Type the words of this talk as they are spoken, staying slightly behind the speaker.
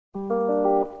All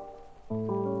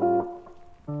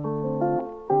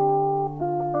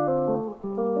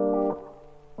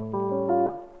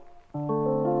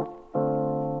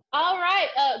right,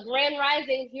 Grand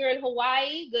Rising here in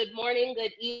Hawaii. Good morning,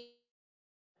 good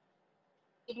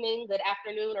evening, good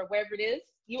afternoon, or wherever it is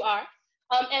you are.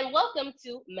 And welcome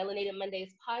to Melanated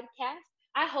Mondays podcast.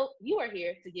 I hope you are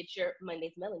here to get your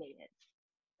Mondays melanated.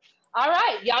 All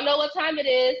right, y'all know what time it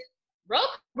is. Roll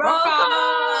Roll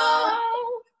call.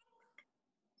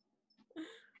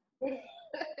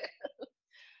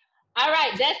 All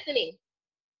right, Destiny.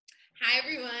 Hi,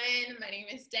 everyone. My name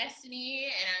is Destiny,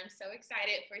 and I'm so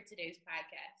excited for today's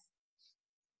podcast.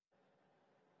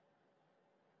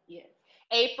 Yes.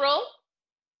 April.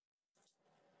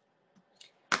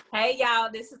 Hey,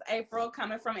 y'all. This is April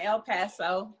coming from El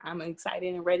Paso. I'm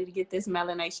excited and ready to get this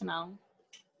melanation on.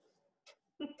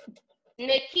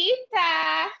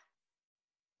 Nikita.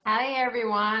 Hi,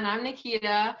 everyone. I'm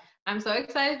Nikita. I'm so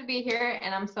excited to be here,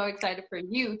 and I'm so excited for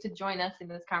you to join us in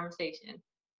this conversation.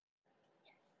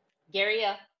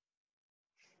 Garyelle.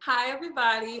 Hi,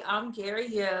 everybody. I'm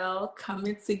Garyelle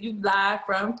coming to you live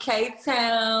from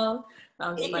K-Town.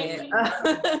 I'm just playing.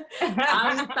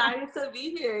 I'm excited to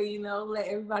be here, let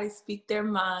everybody speak their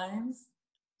minds.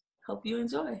 Hope you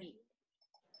enjoy.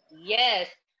 Yes.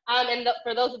 And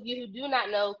for those of you who do not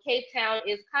know, Cape Town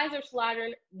is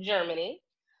Kaiserslautern, Germany.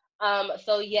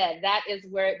 So yeah, that is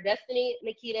where Destiny,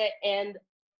 Nikita, and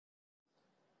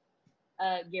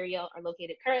Garyelle are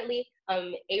located currently.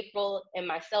 April and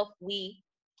myself, we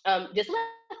just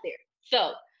left there.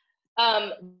 So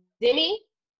Demi,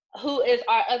 who is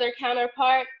our other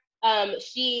counterpart,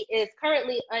 she is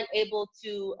currently unable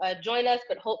to join us,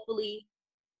 but hopefully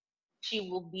she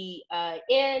will be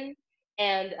in,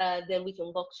 and then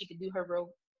she could do her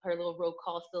little roll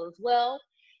call still as well.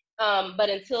 But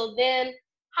until then,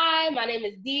 hi, my name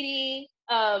is Dee Dee.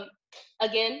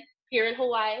 Again, here in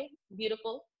Hawaii,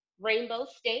 beautiful Rainbow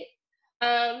State.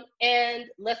 And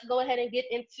let's go ahead and get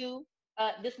into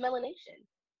this melanation.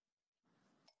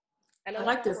 I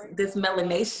like this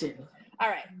melanation. All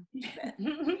right.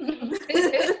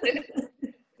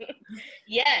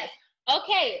 Yes.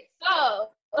 Okay, so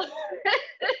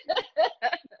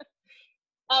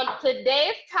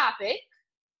today's topic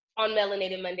on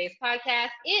Melanated Mondays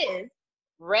podcast is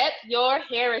Rep Your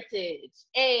Heritage.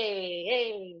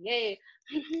 Hey.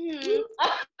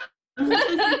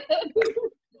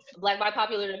 Black by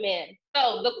popular demand.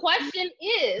 So the question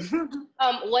is,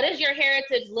 what does your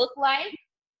heritage look like?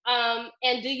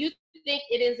 And do you think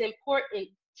it is important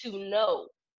to know?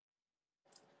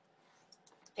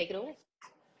 Take it away.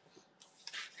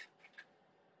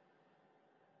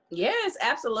 Yeah, it's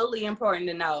absolutely important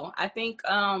to know. I think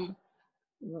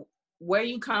where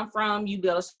you come from, you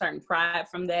build a certain pride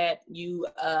from that. You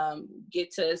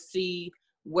get to see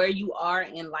where you are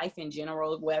in life in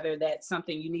general, whether that's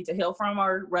something you need to heal from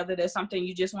or whether that's something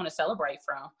you just want to celebrate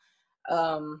from.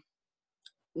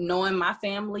 Knowing my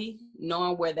family,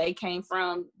 knowing where they came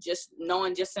from, just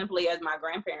knowing just simply as my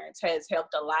grandparents has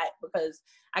helped a lot, because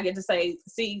I get to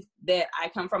see that I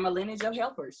come from a lineage of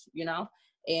helpers,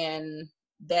 and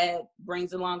that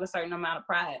brings along a certain amount of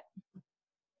pride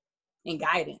and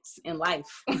guidance in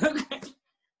life.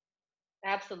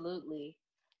 Absolutely.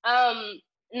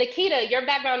 Nikita, your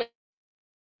background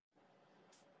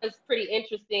is pretty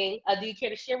interesting. Do you care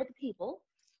to share with the people?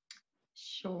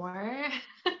 Sure.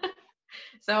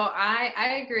 So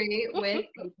I agree with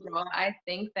April. I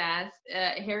think that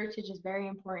heritage is very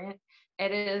important.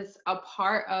 It is a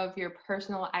part of your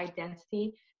personal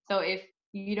identity. So if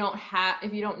you don't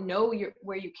know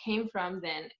where you came from,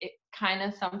 then it kind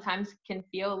of sometimes can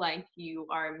feel like you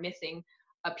are missing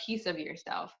a piece of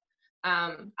yourself.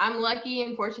 I'm lucky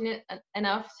and fortunate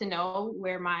enough to know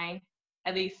where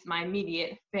at least my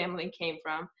immediate family came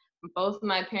from. Both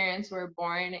my parents were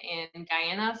born in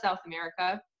Guyana, South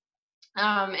America.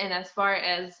 And as far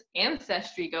as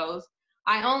ancestry goes,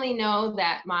 I only know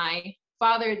that my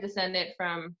father descended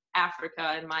from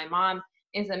Africa and my mom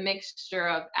is a mixture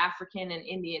of African and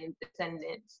Indian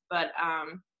descendants. But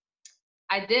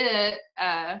I did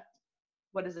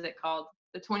what is it called?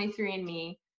 The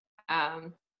 23andMe.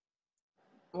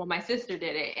 Well, my sister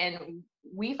did it, and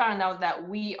we found out that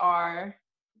we are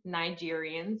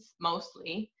Nigerians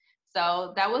mostly.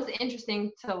 So that was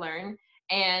interesting to learn,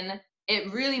 and it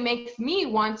really makes me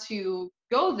want to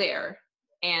go there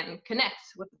and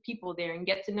connect with the people there and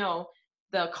get to know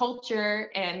the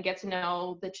culture and get to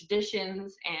know the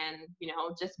traditions and,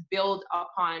 just build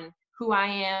upon who I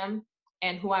am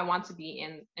and who I want to be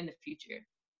in the future.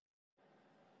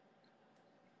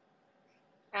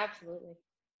 Absolutely.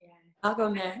 Yeah. I'll go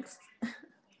next.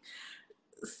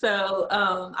 So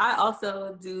I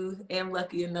also am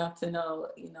lucky enough to know,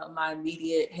 my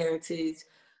immediate heritage.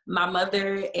 My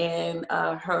mother and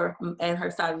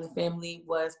her side of the family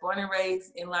was born and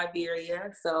raised in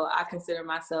Liberia. So I consider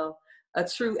myself a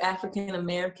true African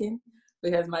American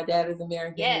because my dad is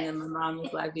American and then my mom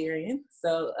is Liberian.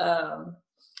 So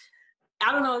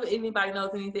I don't know if anybody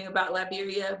knows anything about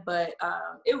Liberia, but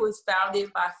it was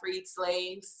founded by freed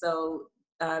slaves. So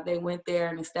they went there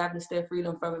and established their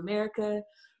freedom from America.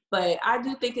 But I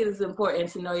do think it is important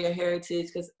to know your heritage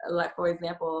because, like, for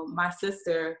example, my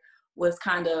sister was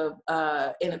kind of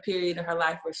in a period of her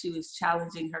life where she was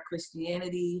challenging her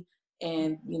Christianity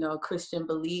and, Christian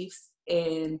beliefs.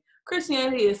 And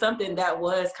Christianity is something that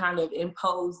was kind of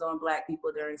imposed on Black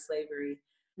people during slavery.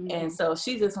 Mm-hmm. And so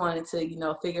she just wanted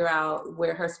to, figure out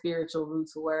where her spiritual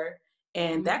roots were.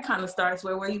 And that kind of starts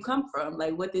where you come from.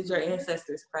 Like, what did your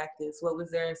ancestors practice? What was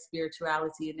their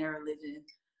spirituality and their religion?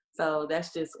 So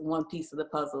that's just one piece of the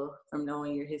puzzle from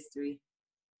knowing your history.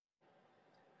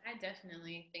 I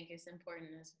definitely think it's important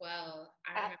as well.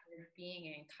 I remember being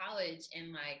in college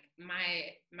and like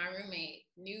my roommate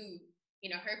knew,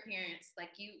 her parents,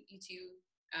 like you two,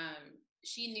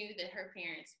 she knew that her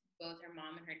parents, both her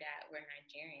mom and her dad, were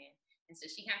Nigerian. And so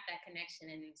she had that connection.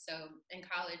 And so in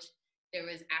college, there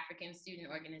was African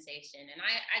Student Organization. And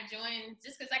I joined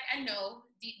just because, like, I know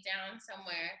deep down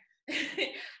somewhere,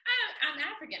 I'm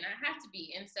African, I have to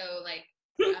be. And so, like,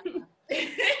 and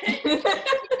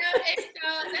so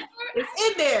that's where it's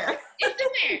in there. It's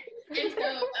in there. And so,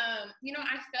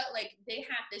 I felt like they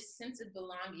had this sense of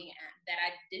belonging that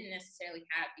I didn't necessarily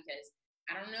have because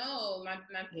I don't know, my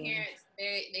parents,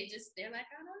 they're like,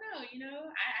 I don't know,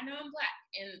 I know I'm Black.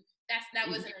 And that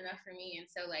wasn't enough for me. And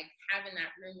so, like, having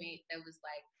that roommate that was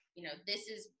like, this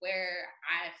is where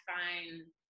I find,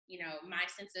 my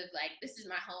sense of like, this is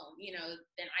my home,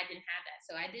 then I didn't have that.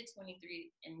 So I did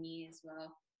 23andMe as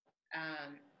well.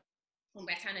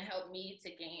 That kind of helped me to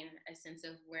gain a sense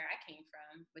of where I came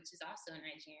from, which is also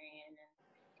Nigerian.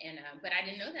 But I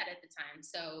didn't know that at the time.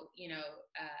 So,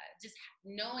 just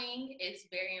knowing is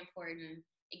very important.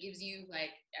 It gives you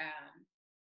like,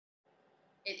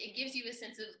 it gives you a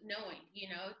sense of knowing,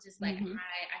 just like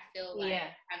I feel like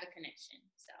I have a connection.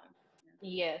 So.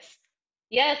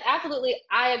 Yes, absolutely.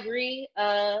 I agree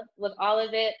with all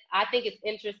of it. I think it's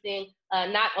interesting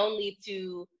not only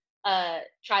to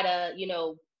try to,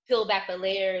 peel back the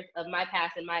layers of my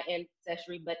past and my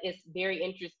ancestry, but it's very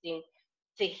interesting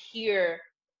to hear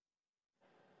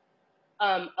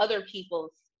other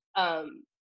people's,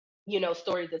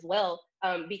 stories as well.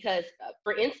 Because,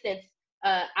 for instance,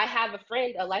 I have a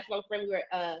friend, a lifelong friend. We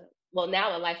were,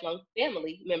 now a lifelong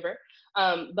family member.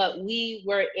 But we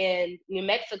were in New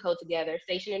Mexico together,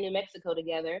 stationed in New Mexico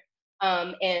together.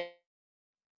 And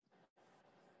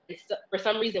so, for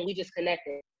some reason, we just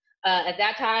connected. At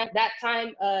that time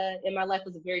in my life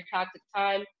was a very toxic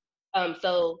time.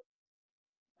 So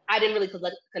I didn't really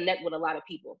connect with a lot of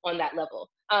people on that level.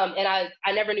 And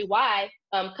I never knew why.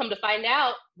 Come to find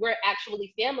out, we're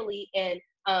actually family. And,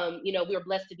 we were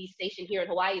blessed to be stationed here in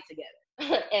Hawaii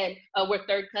together. And we're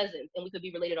third cousins, and we could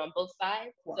be related on both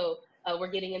sides. Wow. So we're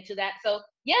getting into that. So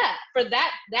yeah, for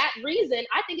that reason,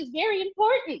 I think it's very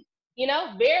important,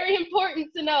 very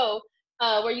important to know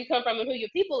where you come from and who your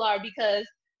people are, because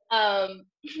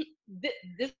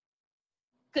this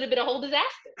could have been a whole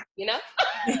disaster,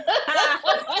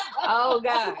 Oh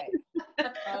God.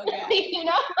 Did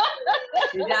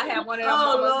y'all have one of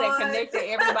those moments that connected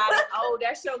everybody? Oh,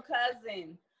 that's your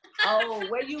cousin. Oh,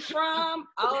 where you from?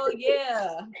 Oh,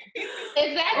 yeah.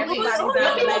 Exactly. If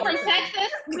your people from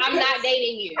Texas, I'm not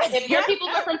dating you. If your people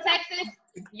are from Texas,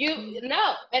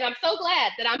 no. And I'm so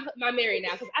glad that I'm married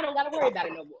now, because I don't got to worry about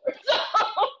it no more.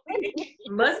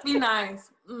 Must be nice.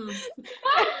 Who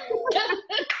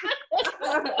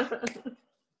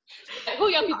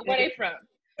your people? Where they from?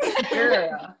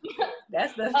 Girl,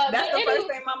 that's the first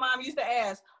thing my mom used to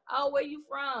ask. Oh, where you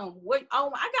from?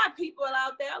 Oh, I got people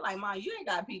out there. Like, Mom, you ain't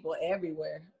got people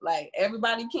everywhere. Like,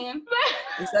 everybody can,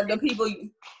 except the people.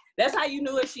 That's how you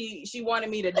knew if she wanted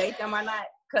me to date them or not.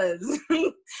 Cause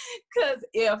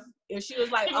if she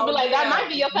was like, oh, like, that might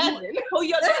be your cousin. Who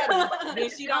your daddy? Then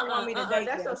she don't want me to date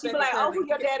them. She be like, oh, who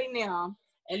your daddy now?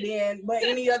 And then, but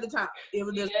any other time, it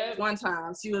was just one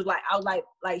time. She was like, I was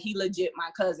like he legit my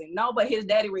cousin. No, but his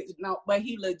daddy, no, but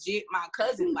he legit my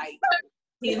cousin. Like,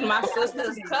 he's my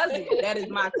sister's cousin. That is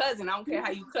my cousin. I don't care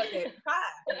how you cut that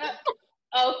pie.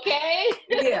 Okay.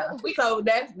 Yeah. So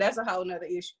that's a whole nother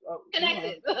issue.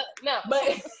 Connected. No. But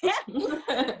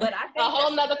I think a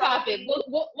whole nother topic.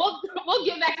 We'll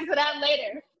get back into that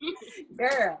later.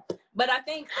 Girl. But I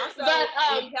think also But,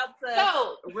 it helps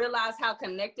us realize how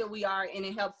connected we are, and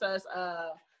it helps us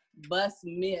bust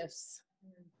myths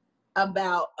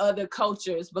about other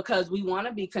cultures, because we want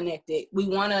to be connected. We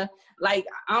want to, like,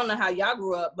 I don't know how y'all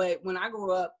grew up, but when I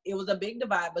grew up, it was a big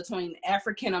divide between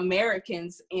African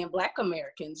Americans and Black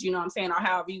Americans, you know what I'm saying, or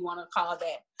however you want to call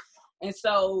that. And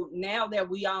so now that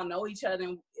we all know each other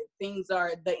and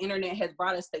the internet has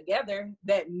brought us together,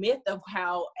 that myth of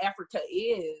how Africa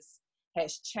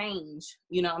has changed,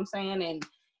 you know what I'm saying?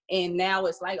 And now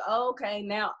it's like, oh, okay,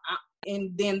 now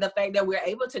and then the fact that we're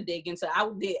able to dig into, I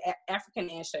did African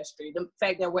ancestry, the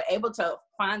fact that we're able to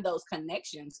find those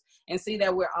connections and see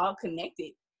that we're all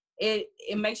connected, it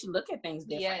makes you look at things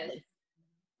differently.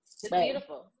 Yes. It's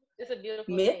beautiful. It's a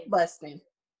beautiful myth thing. busting.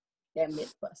 That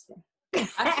myth busting.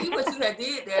 I see what you had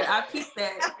did there. I peeped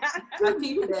that.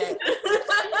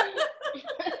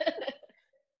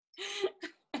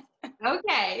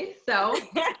 Okay, so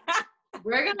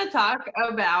we're gonna talk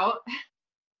about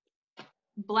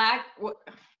Black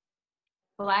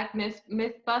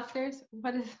Mythbusters.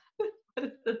 What is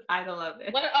the title of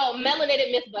it?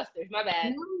 Melanated Mythbusters. My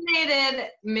bad. Melanated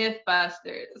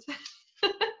Mythbusters.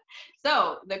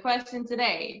 So the question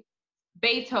today: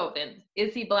 Beethoven,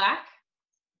 is he Black?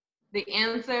 The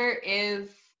answer is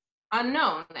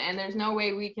unknown, and there's no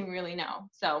way we can really know.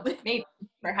 So maybe,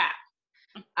 perhaps.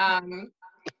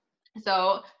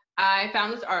 So I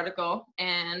found this article,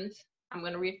 and I'm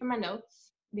going to read from my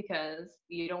notes because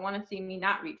you don't want to see me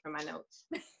not read from my notes.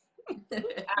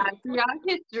 Throughout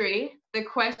history, the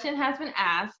question has been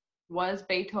asked, was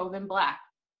Beethoven Black?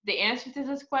 The answer to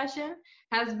this question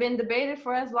has been debated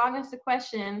for as long as the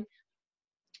question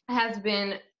has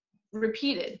been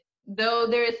repeated. Though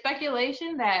there is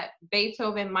speculation that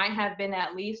Beethoven might have been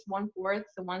at least 1/4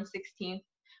 to 1/16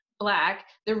 Black,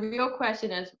 the real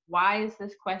question is, why is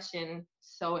this question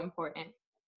so important?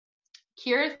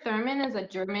 Kira Thurman is a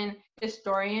German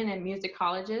historian and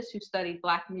musicologist who studied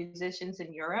Black musicians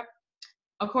in Europe.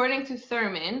 According to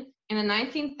Thurman, in the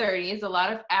 1930s, a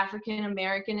lot of African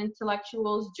American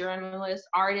intellectuals, journalists,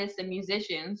 artists, and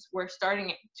musicians were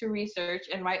starting to research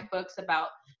and write books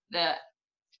about the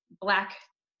Black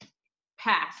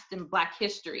past and Black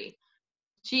history.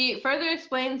 She further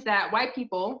explains that white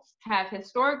people have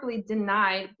historically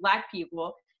denied Black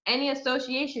people any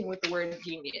association with the word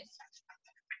genius.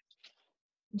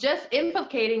 Just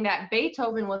implicating that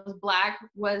Beethoven was Black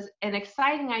was an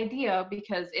exciting idea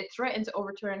because it threatened to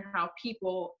overturn how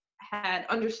people had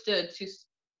understood to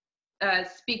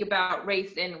speak about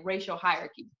race and racial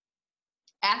hierarchy.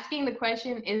 Asking the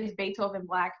question, is Beethoven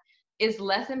Black, is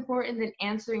less important than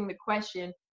answering the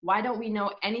question, why don't we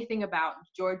know anything about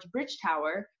George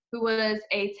Bridgetower, who was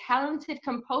a talented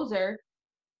composer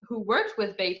who worked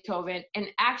with Beethoven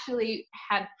and actually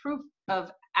had proof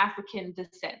of African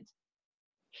descent?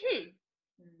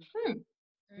 Wow.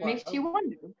 Makes you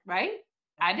wonder, right?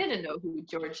 I didn't know who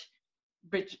George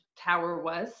Bridgetower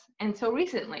was until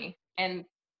recently, and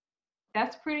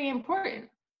that's pretty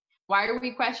important. Why are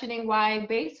we questioning why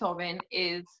Beethoven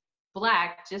is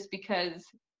Black just because?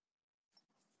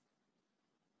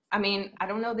 I mean, I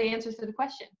don't know the answers to the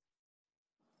question.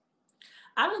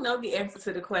 I don't know the answer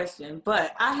to the question,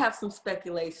 but I have some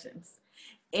speculations.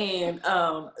 And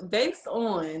based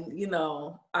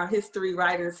on, our history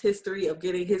writers' history of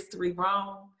getting history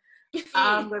wrong,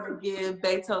 I'm going to give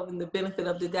Beethoven the benefit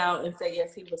of the doubt and say,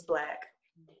 yes, he was Black.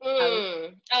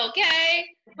 Okay.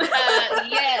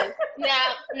 Yes.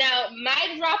 Now,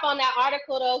 my drop on that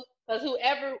article, though, because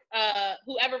whoever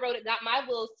wrote it got my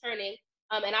wheels turning,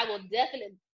 and I will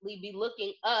definitely be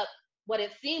looking up what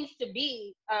it seems to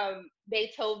be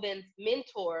Beethoven's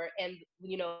mentor, and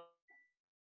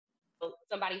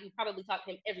somebody who probably taught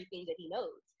him everything that he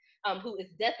knows, who is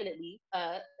definitely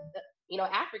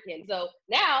African. So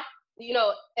now,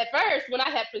 at first when I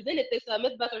had presented this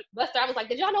Mythbuster, I was like,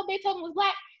 did y'all know Beethoven was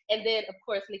Black? And then of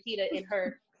course Nikita, in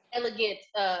her elegant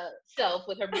self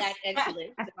with her Black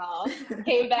excellence and all,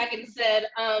 came back and said,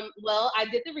 well, I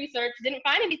did the research, didn't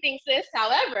find anything, sis.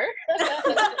 However,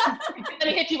 let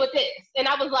me hit you with this. And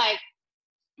I was like,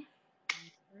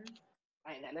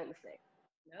 I ain't got nothing to say.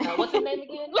 What's his name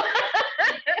again?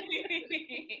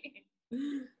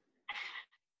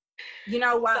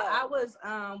 While I was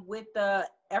with the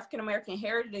African American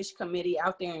Heritage Committee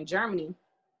out there in Germany,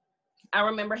 I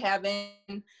remember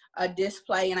having a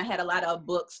display, and I had a lot of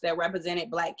books that represented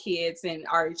Black kids and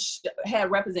had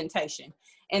representation.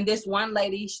 And this one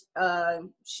lady,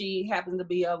 she happened to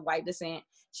be of white descent.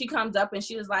 She comes up and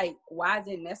she was like, why is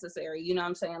it necessary? You know what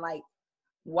I'm saying? Like,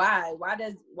 why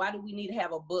do we need to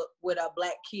have a book with a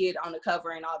Black kid on the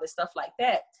cover and all this stuff like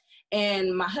that?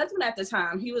 And my husband at the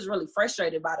time, he was really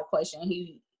frustrated by the question.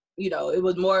 He,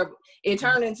 it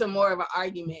turned into more of an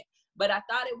argument. But I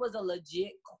thought it was a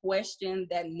legit question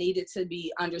that needed to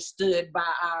be understood by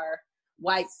our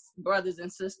white brothers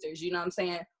and sisters. You know what I'm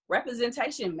saying?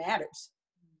 Representation matters.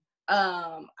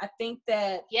 I think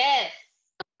that. Yes.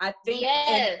 I think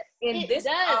in this,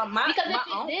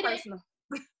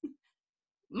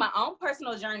 my own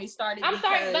personal journey started.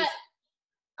 Sorry, but.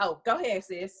 Oh, go ahead,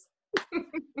 sis.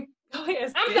 Go ahead,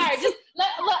 sis. I'm sorry. Just look.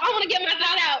 I want to get my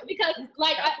thought out because,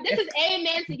 this is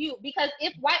amen to you. Because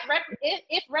if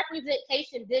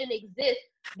representation didn't exist,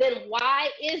 then why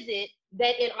is it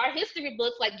that in our history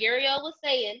books, like Gariel was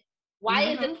saying, why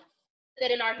is it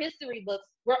that in our history books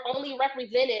we're only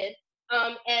represented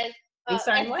as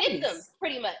victims,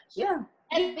 pretty much? Yeah.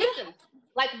 As victims.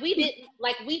 Like we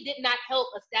did not help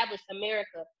establish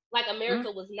America. Like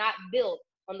America was not built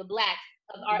on the blacks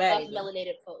of our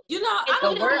melanated folks. The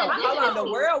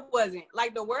world wasn't.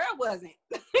 The world wasn't.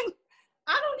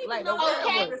 I don't even know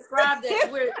how to describe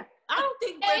that. I don't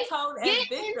think we're told as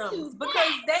victims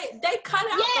because they cut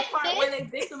out the part where they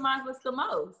victimized us the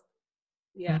most.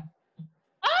 Yeah.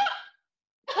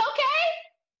 Okay.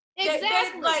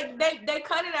 Exactly. They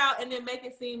cut it out and then make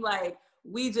it seem like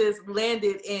we just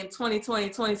landed in 2020,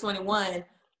 2021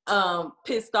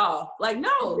 pissed off.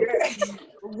 No.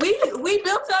 We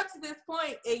built up to this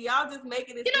point and y'all just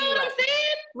making it seem what I'm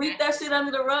saying? Sweep that shit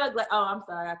under the rug. I'm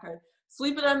sorry, I cursed.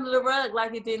 Sweep it under the rug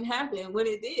like it didn't happen when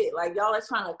it did. Y'all are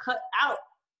trying to cut out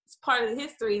part of the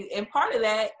history, and part of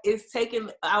that is taking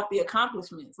out the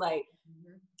accomplishments.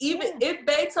 Even if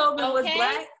Beethoven was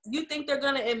black, you think they're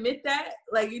gonna admit that?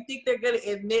 You think they're gonna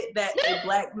admit that a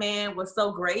black man was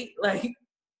so great? It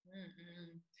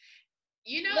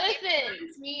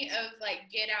reminds me of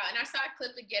Get Out, and I saw a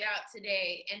clip of Get Out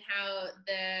today, and how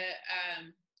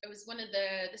it was one of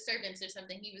the servants or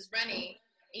something. He was running.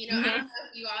 I don't know if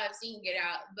you all have seen Get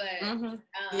Out, but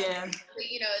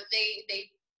they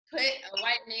put a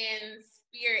white man's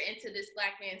spirit into this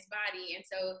black man's body, and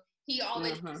so he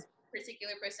always this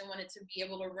particular person wanted to be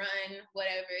able to run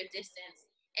whatever distance,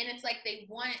 and it's they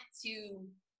want to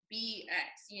be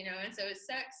X, and so it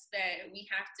sucks that we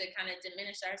have to kind of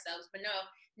diminish ourselves, but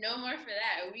no more for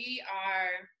that. We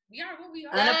are what we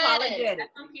are.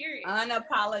 Unapologetic. Period.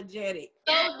 Unapologetic.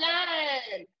 So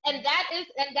done. And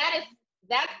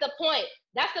that's the point.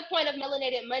 That's the point of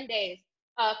Melanated Mondays.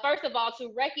 First of all,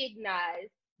 to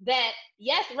recognize that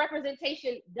yes,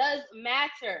 representation does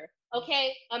matter.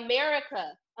 Okay,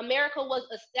 America was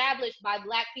established by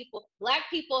Black people. Black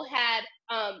people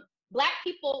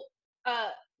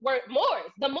were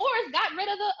Moors. The Moors got rid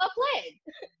of a plague.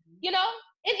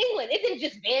 In England, it didn't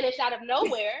just vanish out of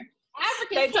nowhere.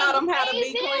 Africans they taught them how to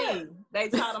be clean. They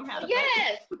taught them how to.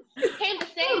 Yes, came to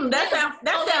save that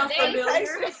sounds familiar.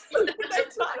 So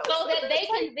that they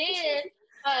can then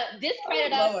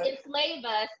discredit us, enslave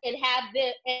us, and have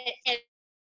them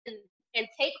and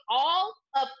take all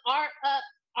of our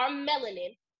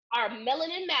melanin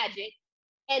magic,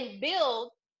 and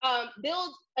build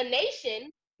a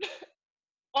nation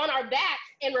on our backs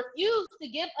and refuse to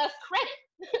give us credit,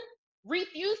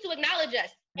 refuse to acknowledge us.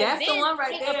 That's the one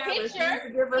right there. Refuse to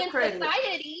give us credit.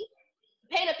 Society,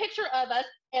 paint a picture of us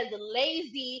as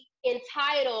lazy,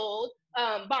 entitled,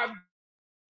 barbaric,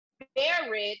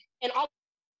 and all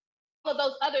of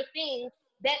those other things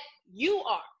that you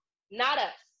are, not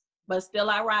us. But still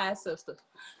I rise, sister.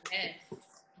 Yes.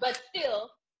 But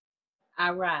still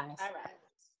I rise. I rise.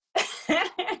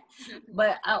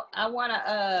 But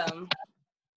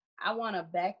I wanna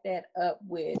back that up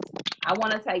with, I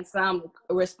want to take some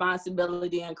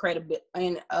responsibility and credibility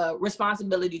and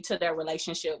responsibility to that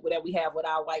relationship that we have with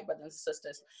our white brothers and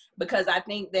sisters, because I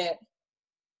think that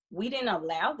we didn't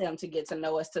allow them to get to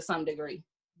know us to some degree.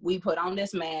 We put on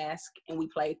this mask and we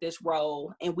played this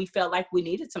role, and we felt like we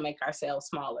needed to make ourselves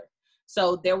smaller.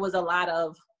 So there was a lot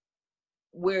of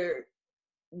where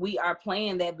we are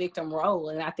playing that victim role.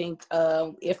 And I think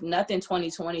if nothing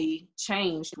 2020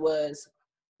 changed was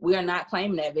we are not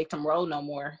claiming that victim role no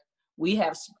more.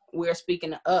 We're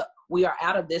speaking up. We are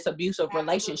out of this abusive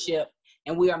relationship,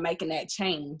 and we are making that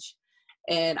change.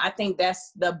 And I think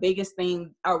that's the biggest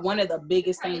thing, or one of the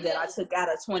biggest things that I took out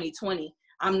of 2020.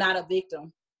 I'm not a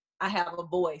victim. I have a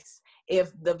voice.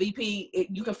 If the VP,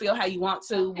 you can feel how you want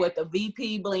to with the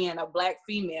VP being a Black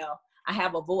female, I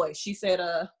have a voice. She said,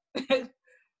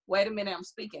 wait a minute, I'm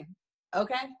speaking.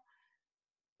 Okay.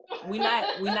 We're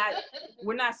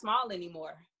not small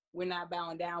anymore. We're not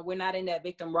bowing down. We're not in that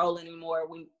victim role anymore.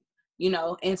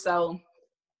 And so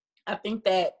I think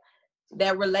that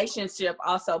relationship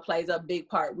also plays a big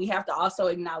part. We have to also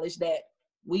acknowledge that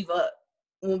we've up.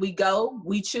 when we go,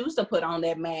 we choose to put on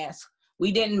that mask.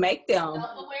 We didn't make them.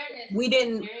 We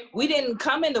didn't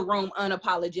come in the room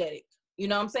unapologetic. You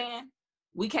know what I'm saying?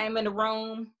 We came in the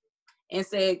room and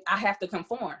said, I have to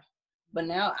conform. But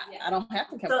now I don't have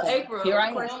to conform. So April, here I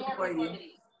am. Question for you.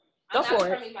 Go for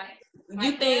it.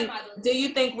 Do you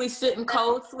think we shouldn't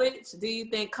code switch? Do you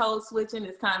think code switching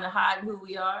is kind of hiding who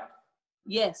we are?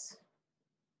 Yes.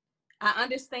 I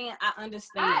understand. I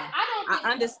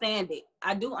understand it.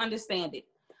 I do understand it.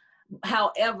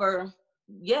 However,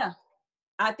 yeah,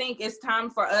 I think it's time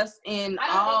for us in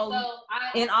all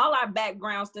our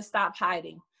backgrounds to stop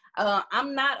hiding.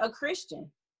 I'm not a Christian,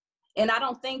 and I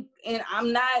don't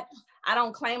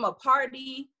claim a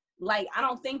party. Like, I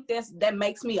don't think that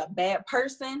makes me a bad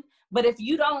person. But if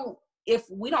we don't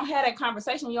have that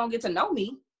conversation, you don't get to know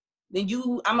me, then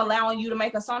I'm allowing you to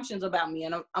make assumptions about me,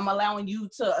 and I'm allowing you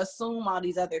to assume all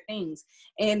these other things.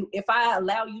 And if I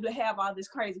allow you to have all this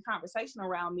crazy conversation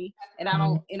around me, and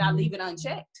I leave it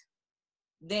unchecked,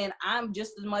 then I'm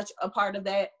just as much a part of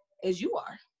that as you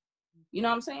are. You know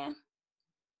what I'm saying?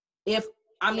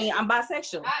 I'm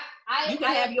bisexual. You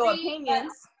can have your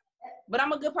opinions, but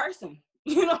I'm a good person.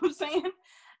 You know what I'm saying?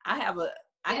 I have a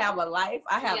life.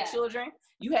 I have children.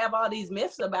 You have all these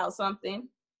myths about something.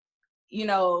 You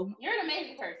know. You're an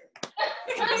amazing person.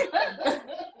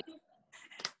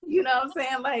 You know what I'm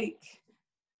saying? Like.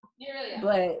 You really are.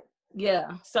 But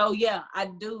yeah. So yeah, I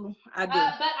do. But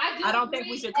I don't think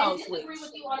we should code switch. I disagree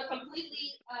with you on a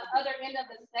completely other end of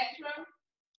the spectrum.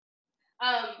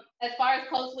 As far as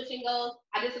code switching goes,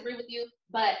 I disagree with you,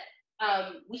 but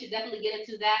we should definitely get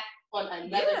into that on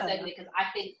another segment, because I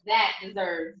think that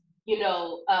deserves,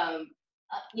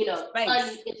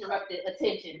 uninterrupted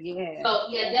attention. Yeah. So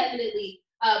yeah, definitely.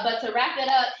 But to wrap it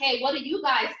up, hey, what do you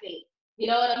guys think? You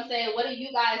know what I'm saying? What do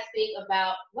you guys think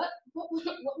about what was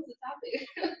the topic?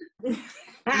 We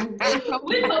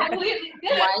completely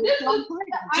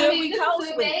should we code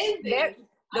switch?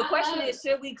 The question is,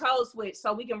 should we code switch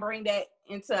so we can bring that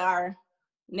into our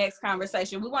next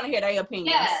conversation? We want to hear their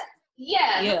opinions.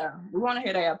 Yeah. We want to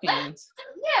hear their opinions.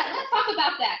 Let's talk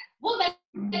about that. We'll make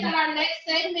it our next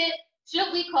segment.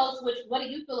 Should we code switch? What do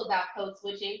you feel about code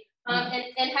switching?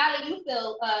 And how do you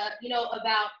feel,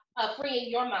 about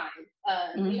freeing your mind?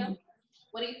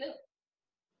 What do you feel?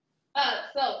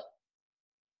 So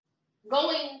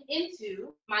going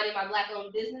into minding my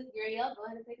Black-owned business, Guriel, go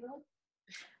ahead and take it away.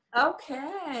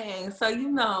 Okay, so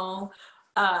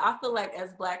I feel like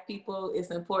as Black people, it's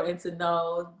important to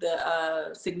know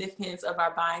the significance of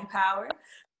our buying power.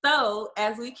 So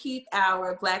as we keep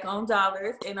our Black-owned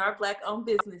dollars in our Black-owned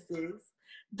businesses,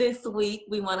 this week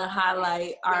we want to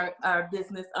highlight our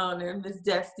business owner, Miss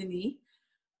Destiny.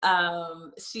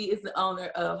 She is the owner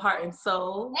of Heart and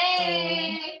Soul.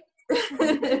 Hey!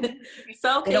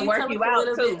 So can you tell us a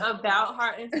little bit about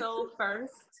Heart and Soul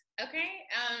first? Okay,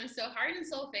 so Heart and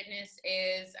Soul Fitness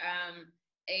is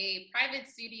a private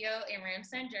studio in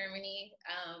Ramstein, Germany.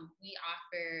 We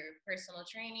offer personal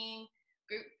training,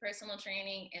 group personal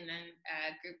training, and then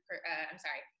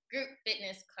group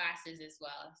fitness classes as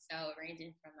well. So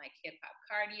ranging from like hip hop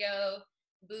cardio,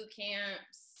 boot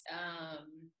camps,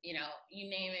 you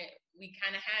name it, we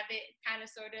kind of have it, kind of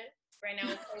sort of right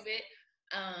now with COVID.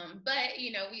 But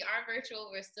we are virtual.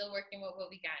 We're still working with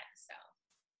what we got. So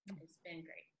it's been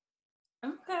great.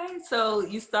 Okay, so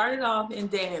you started off in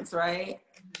dance, right?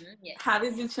 Yes. How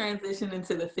did you transition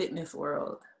into the fitness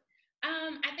world?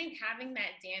 I think having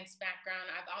that dance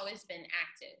background, I've always been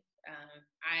active.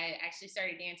 I actually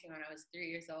started dancing when I was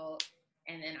 3 years old,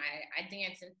 and then I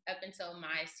danced up until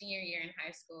my senior year in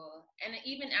high school. And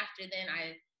even after then,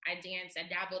 I danced. I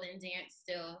dabbled in dance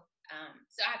still.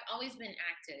 So I've always been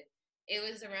active. It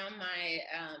was around my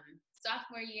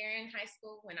sophomore year in high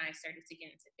school when I started to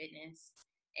get into fitness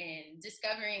and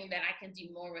discovering that I can do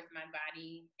more with my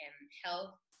body and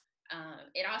health.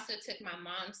 It also took my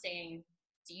mom saying,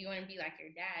 do you want to be like your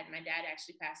dad? My dad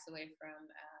actually passed away from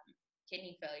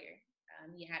kidney failure.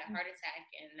 He had a heart attack,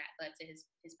 and that led to his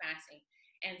passing.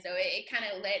 And so it kind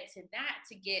of led to that,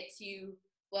 to get to,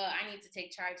 well, I need to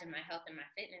take charge of my health and my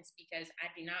fitness, because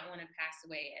I do not want to pass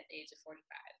away at the age of 45.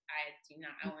 I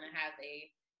want to have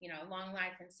a long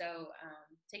life. And so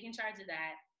taking charge of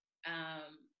that,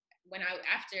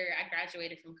 after I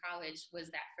graduated from college, was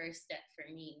that first step for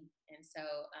me. And so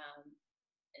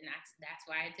and that's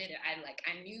why I did it. I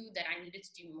knew that I needed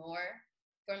to do more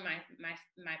for my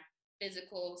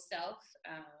physical self,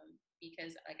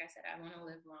 because like I said, I want to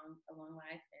live a long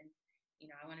life, and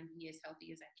I want to be as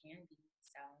healthy as I can be.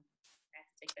 So I have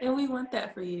to take that. And we want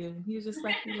that for you. You're just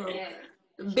like a little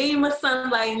beam of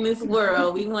sunlight in this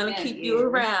world. We want to keep you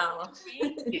around.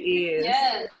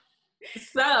 Yes.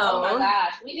 So, oh my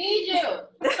gosh, we need you.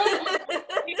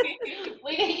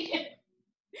 We need you.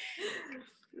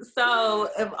 So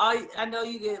I know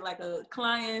you get like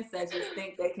clients that just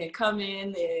think they can come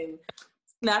in and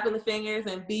snapping the fingers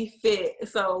and be fit.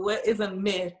 So what is a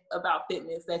myth about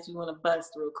fitness that you want to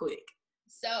bust real quick?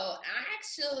 So I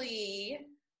actually,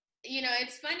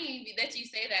 it's funny that you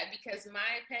say that because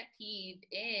my pet peeve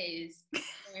is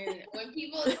when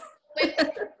people, and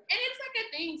it's like a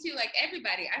thing too, like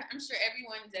everybody, I'm sure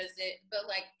everyone does it, but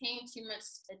like paying too much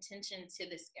attention to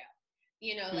the scale.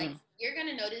 Like you're going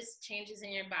to notice changes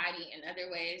in your body in other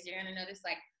ways. You're going to notice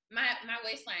like my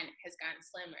waistline has gotten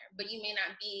slimmer, but you may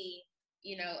not be,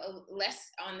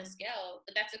 less on the scale,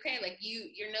 but that's okay. Like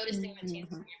you're noticing the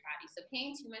changes in your body. So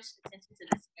paying too much attention to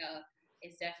the scale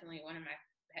is definitely one of my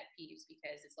pet peeves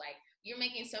because it's like you're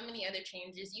making so many other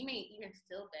changes. You may even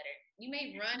feel better. You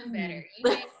may run better. You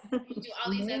may do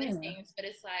all these other things, but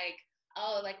it's like,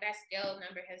 oh, like that scale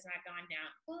number has not gone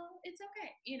down. Well, it's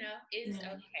okay. It's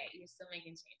okay. You're still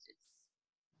making changes.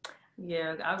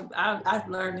 Yeah, I've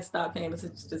learned to stop paying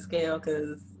attention to the scale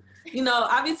because,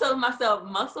 I be telling myself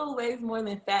muscle weighs more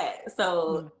than fat.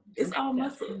 So it's all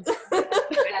muscle.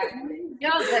 Yo,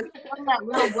 that's that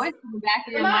little voice in the back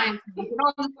of your mind. Get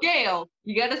on the scale.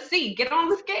 You got to see. Get on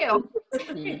the scale.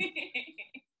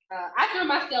 I threw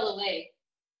my scale away,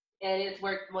 and it's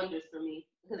worked wonders for me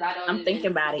because I don't. I'm thinking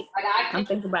about it. Like I'm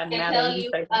thinking about it now. Tell you,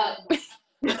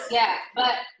 yeah,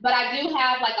 but I do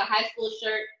have like a high school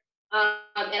shirt,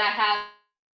 and I have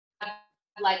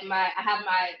like my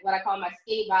what I call my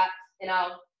skinny box, and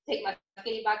I'll take my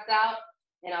skinny box out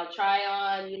and I'll try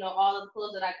on all of the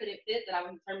clothes that I couldn't fit that I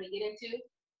was determined to get into,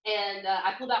 and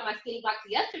I pulled out my skinny box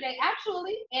yesterday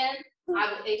actually, and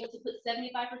I was able to put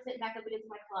 75% back up into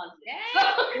my closet.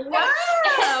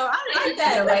 Wow, I like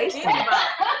that.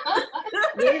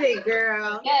 Get it,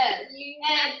 girl. Yes,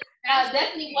 and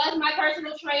Destiny was my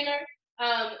personal trainer.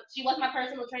 She was my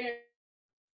personal trainer.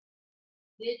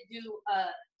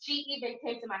 She even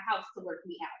came to my house to work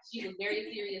me out. She was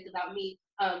very serious about me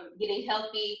getting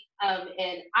healthy,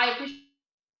 and I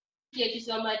appreciate you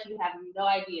so much. You have no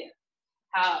idea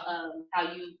how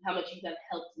much you have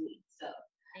helped me. So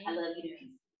I love you to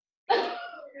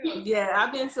pieces. Yeah,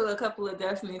 I've been to a couple of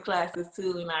Destiny classes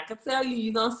too, and I can tell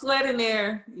you're gonna sweat in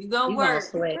there. You're gonna work.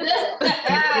 Sweat. That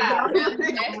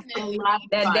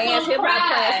dance hip hop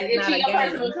class is not a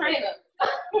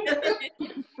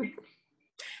game.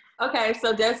 Okay,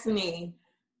 so Destiny,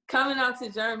 coming out to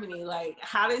Germany, like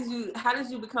how did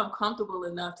you become comfortable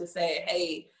enough to say,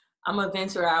 hey, I'm gonna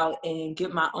venture out and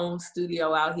get my own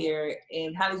studio out here,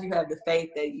 and how did you have the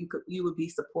faith that you would be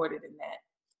supported in that?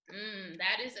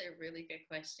 That is a really good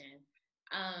question.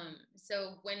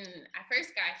 So when I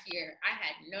first got here, I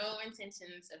had no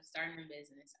intentions of starting a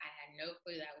business. I had no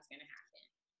clue that was going to happen.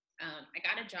 I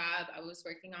got a job. I was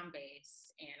working on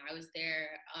base, and I was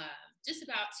there just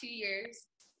about 2 years.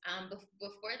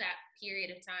 Before that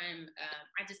period of time,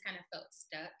 I just kind of felt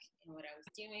stuck in what I was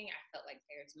doing. I felt like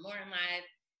there's more in life.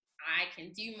 I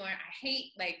can do more. I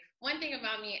hate, like, one thing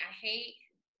about me,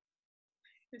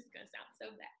 this is going to sound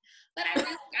so bad, but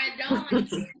I don't like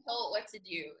being told what to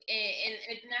do.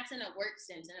 And that's in a work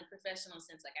sense, in a professional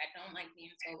sense. Like, I don't like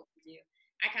being told what to do.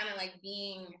 I kind of like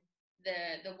being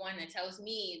the one that tells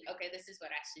me, okay, this is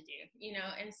what I should do,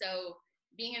 And so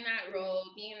being in that role,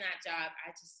 being in that job,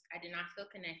 I did not feel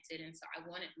connected. And so I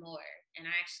wanted more. And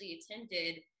I actually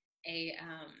attended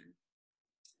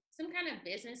some kind of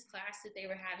business class that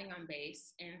they were having on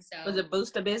base. And so was it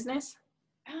Boost a Business?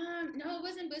 No, it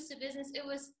wasn't Boost a Business. It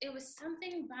was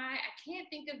something by, I can't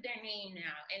think of their name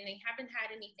now, and they haven't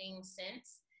had anything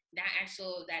since that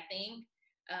thing.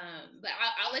 But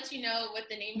I'll let you know what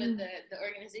the name of the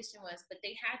organization was. But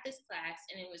they had this class,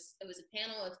 and it was a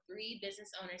panel of 3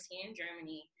 business owners here in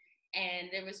Germany, and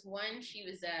there was one. She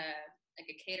was like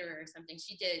a caterer or something.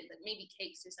 She did maybe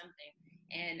cakes or something,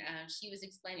 and she was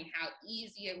explaining how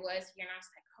easy it was here, and I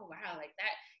was like, oh wow, like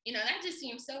that. That just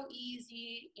seems so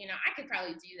easy. I could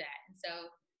probably do that. And so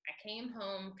I came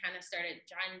home, kind of started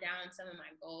jotting down some of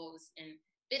my goals, and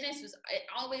fitness it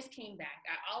always came back.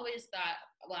 I always thought,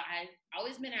 well, I've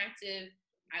always been active.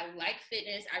 I like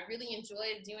fitness. I really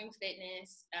enjoyed doing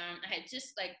fitness. I had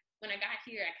just when I got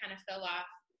here, I kind of fell off,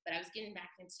 but I was getting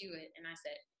back into it. And I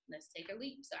said, let's take a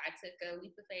leap. So I took a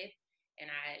leap of faith, and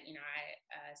I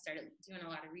started doing a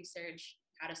lot of research,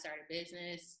 how to start a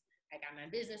business. I got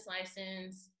my business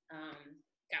license,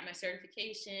 got my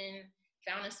certification,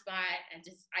 found a spot. I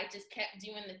just kept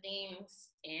doing the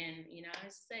things, and I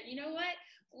just said, you know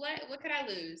what could I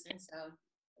lose? And so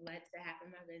let to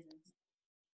happen my business.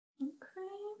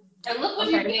 Okay. And look what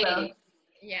you did.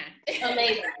 Yeah.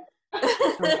 Amazing.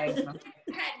 Amazing.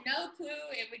 I had no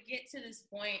clue it would get to this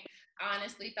point. I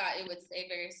honestly thought it would stay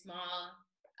very small.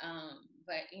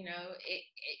 But you know, it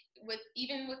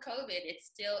even with COVID, it's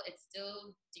still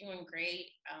doing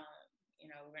great. You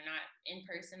know, we're not in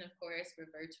person, of course, we're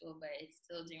virtual, but it's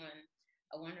still doing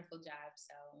a wonderful job.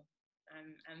 So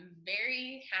I'm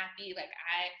very happy. Like,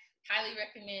 I highly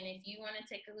recommend, if you want to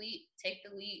take the leap,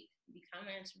 become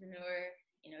an entrepreneur.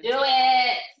 You know, do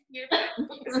it.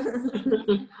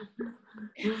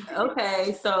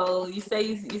 Okay, so you say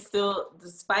you still,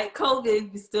 despite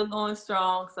COVID, you're still going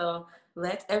strong. So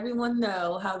let everyone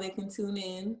know how they can tune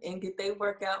in and get their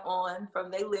workout on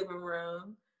from their living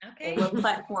room. Okay. And what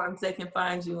platforms they can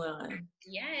find you on.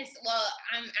 Yes. Well,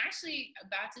 I'm actually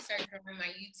about to start growing my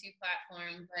YouTube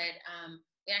platform, but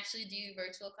we actually do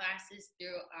virtual classes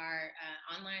through our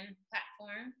online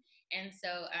platform. And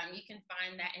so you can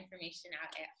find that information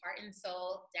out at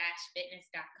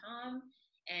heartandsoul-fitness.com.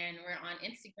 And we're on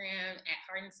Instagram at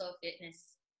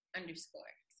heartandsoulfitness_. So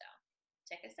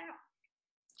check us out.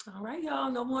 All right,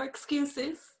 y'all. No more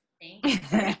excuses. Thank you.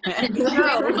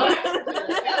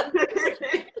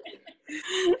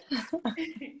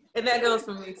 And that goes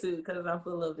for me too, because I'm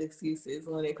full of excuses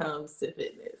when it comes to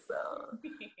fitness. So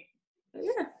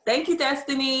yeah. Thank you,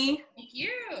 Destiny. Thank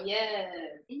you. Yes.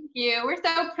 Thank you. We're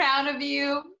so proud of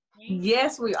you.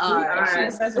 Yes, we are.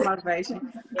 She's such a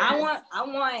motivation. Yes. I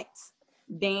want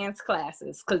dance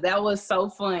classes, because that was so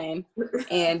fun,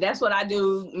 and that's what I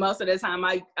do most of the time.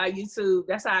 I YouTube.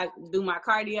 That's how I do my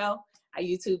cardio. I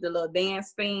YouTube the little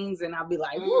dance things, and I'll be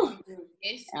like, woo.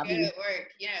 It's I'll good be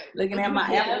work. Yeah. Looking at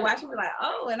my Yeah. Apple Watch, I'll be like,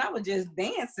 oh, and I was just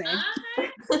dancing. Uh-huh.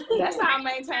 That's how I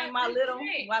maintain my little,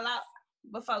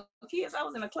 before kids, I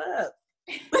was in a club.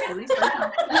 At least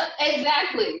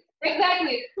Exactly.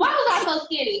 Why was I so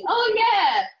skinny? Oh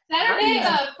yeah, Saturday,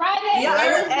 Friday,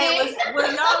 Thursday. Were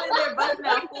y'all in there busting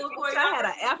out full I choreography? had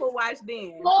an Apple Watch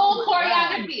then. Full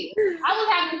choreography. I was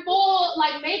having full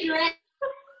major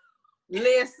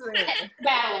Listen.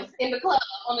 battles in the club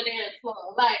on the dance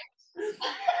floor. Like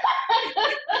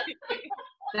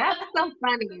That's so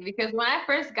funny because when I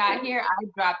first got here, I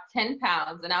dropped 10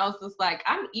 pounds and I was just like,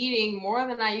 I'm eating more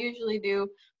than I usually do.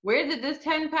 Where did this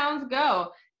 10 pounds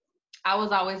go? I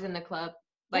was always in the club.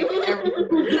 Like every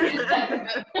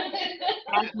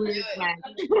That's weird, man.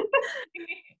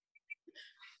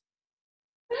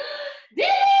 Dee!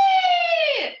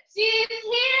 She's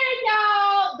here,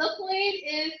 y'all. The queen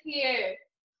is here.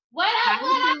 What up?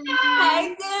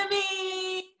 Hey,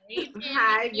 Demi.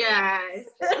 Hi, guys.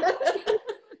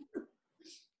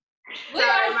 We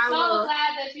are so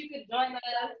glad that you could join us.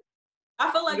 I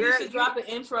feel like you should drop an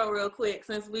intro real quick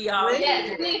since we all.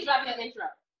 Yes, please drop your intro.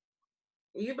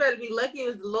 You better be lucky it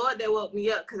was the Lord that woke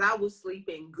me up, because I was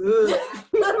sleeping good.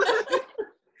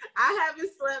 I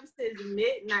haven't slept since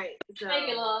midnight. So Thank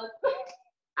you, Lord.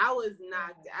 I was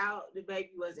knocked out. The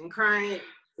baby wasn't crying.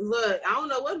 Look, I don't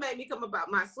know what made me come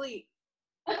about my sleep.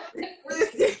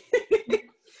 Listen.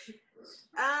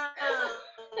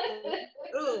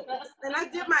 And I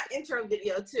did my intro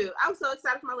video too. I was so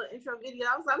excited for my little intro video.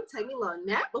 I was like, I'm taking me a little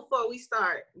nap before we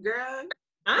start, girl.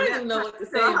 I don't even know what to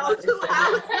say. About 2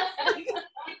 hours.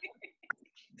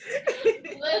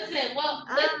 Listen, well, I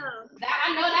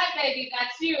know that baby got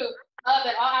you up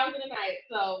at all hours of the night.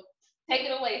 So take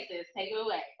it away, sis. Take it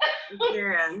away.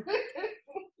 Yeah.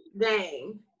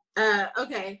 Dang.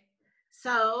 Okay.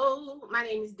 So my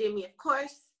name is Demi, of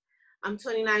course. I'm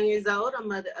 29 years old. I'm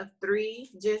mother of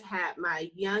 3. Just had my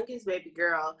youngest baby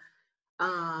girl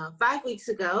 5 weeks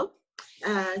ago.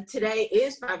 Today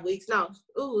is 5 weeks. No,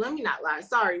 let me not lie.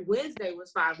 Sorry, Wednesday was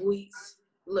 5 weeks.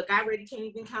 Look, I already can't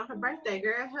even count her birthday,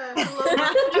 girl. Listen,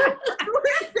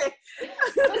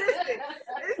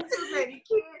 there's too many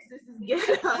kids. This is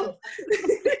ghetto.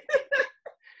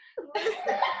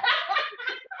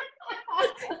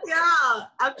 Y'all,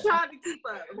 I'm trying to keep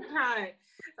up. I'm trying.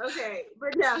 Okay,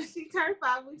 but no, she turned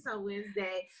 5 weeks on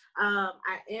Wednesday.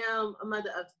 I am a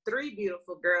mother of 3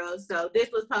 beautiful girls, so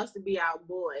this was supposed to be our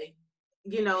boy.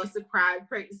 You know, a surprise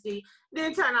pregnancy.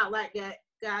 Didn't turn out like that.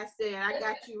 God said, I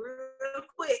got you real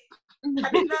quick.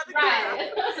 Another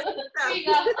Right. girl. So,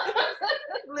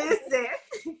 listen,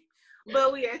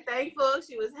 but we are thankful.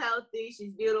 She was healthy.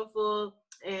 She's beautiful,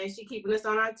 and she keeping us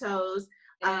on our toes.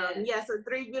 So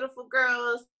 3 beautiful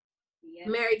girls. Yes.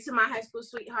 Married to my high school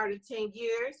sweetheart of 10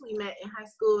 years. We met in high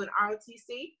school in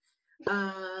ROTC.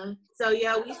 So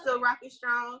yeah, we still rocking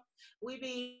strong. We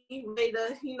be ready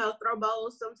to, throw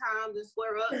bowls sometimes and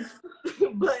square up.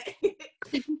 But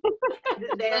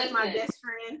that's my best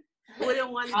friend.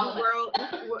 Wouldn't want to do world.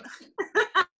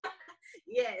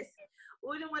 Yes.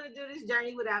 Wouldn't want to do this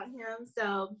journey without him.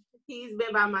 So he's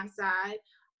been by my side.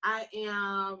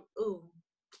 I'm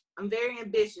very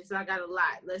ambitious, so I got a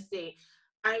lot. Let's see.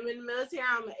 I'm in the military.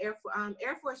 I'm an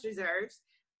Air Force Reserves.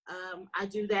 I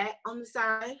do that on the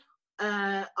side.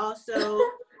 Also,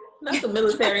 not the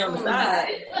military on the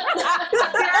side.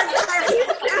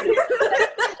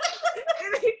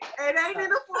 It ain't in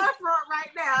the forefront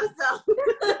right now, so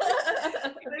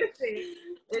listen,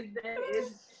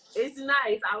 it's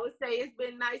nice. I would say it's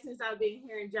been nice since I've been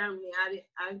here in Germany.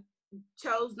 I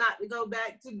chose not to go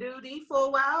back to duty for a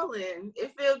while, and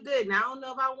it feels good. Now I don't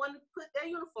know if I want to put that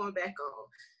uniform back on.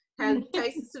 Kind of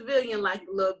taste of civilian life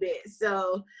a little bit.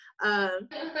 So,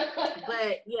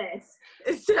 but yes.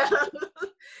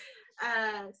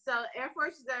 So Air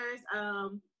Force Reserves.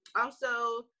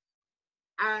 Also,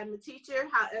 I'm a teacher.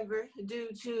 However, due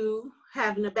to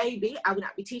having a baby, I will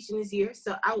not be teaching this year.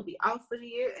 So I will be off for the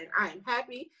year, and I am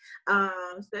happy,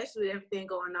 especially with everything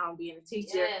going on being a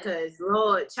teacher. Because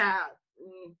Lord, child,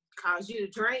 cause you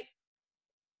to drink.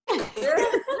 And you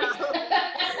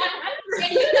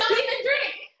don't even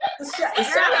drink.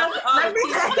 Shout out to all the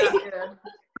teachers.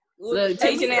 Look,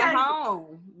 teaching at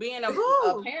home, being a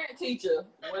parent teacher,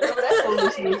 whatever that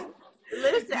foolishness.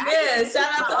 Listen, yeah,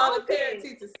 shout out to all the parent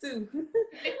teachers too.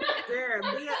 Girl,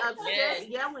 being upset,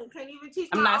 yelling, can't even teach.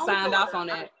 I'm not signed off on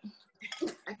that.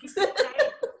 I can't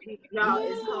y'all,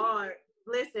 it's hard.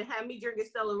 Listen, have me drinking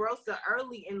Stella Rosa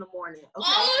early in the morning. Okay?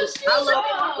 Oh, shit. Girl.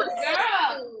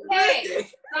 Hey,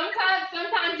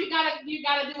 sometimes you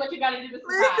gotta do what you gotta do to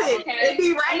survive. Listen, okay? it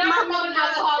be right. I'm not promoting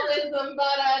alcoholism,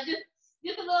 but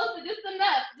just a little, just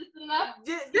enough.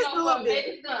 Just a little bit.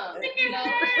 You know?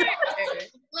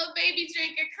 Little baby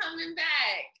drinker coming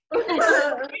back.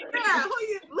 Yeah,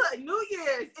 look, New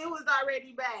Year's, it was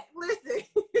already back. Listen.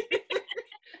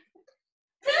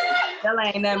 That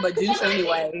ain't nothing but juice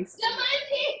anyways.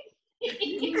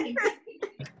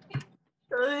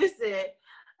 Listen.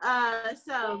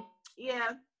 So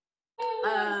yeah.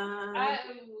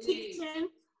 Teaching.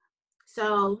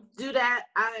 So do that.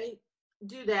 I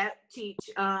do that, teach.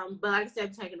 But like I said,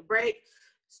 I'm taking a break.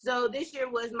 So this year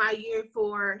was my year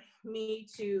for me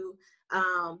to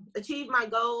achieve my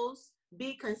goals,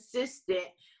 be consistent.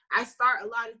 I start a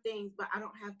lot of things, but I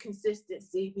don't have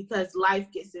consistency because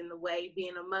life gets in the way.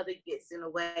 Being a mother gets in the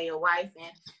way, a wife,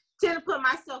 and tend to put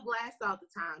myself last all the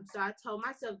time. So I told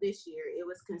myself this year it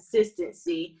was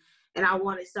consistency, and I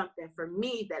wanted something for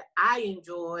me that I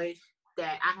enjoyed,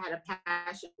 that I had a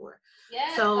passion for.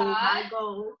 Yes, so God.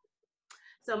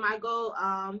 my goal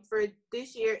for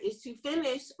this year is to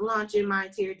finish launching my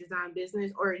interior design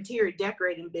business or interior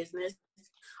decorating business.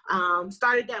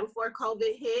 Started that before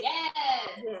COVID hit.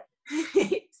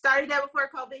 Yes. Started that before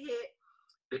COVID hit.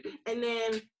 And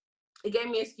then it gave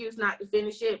me an excuse not to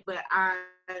finish it, but I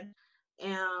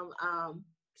am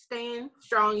staying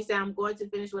strong and saying I'm going to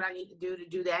finish what I need to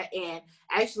do that, and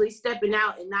actually stepping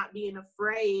out and not being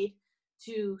afraid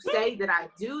to say that I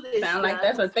do this. Sound like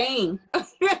that's a thing.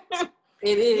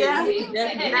 It is. Yeah.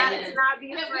 Not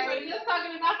be afraid. We were just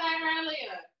talking about that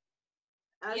earlier.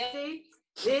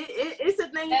 See, it's a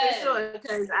thing for sure,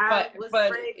 because I was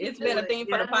afraid. It's been a thing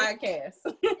for the podcast.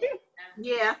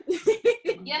 Yeah. But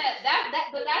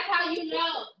that's how you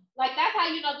know. Like, that's how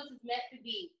you know this is meant to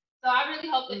be. So I really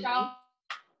hope that y'all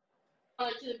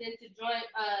are tuned in to join,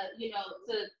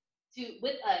 to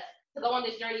with us, to go on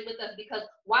this journey with us, because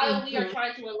while we are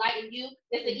trying to enlighten you,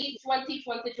 it's a each one teach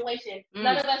one situation.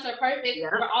 None of us are perfect. Yeah.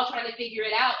 We're all trying to figure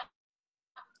it out.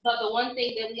 But the one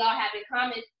thing that we all have in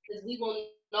common is we will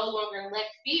no longer let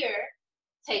fear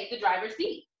take the driver's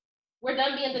seat. We're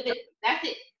done being the victim. That's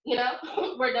it. You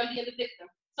know, we're done being the victim.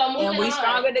 So moving on. And we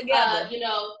stronger together.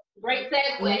 Great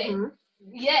segue.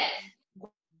 Yes.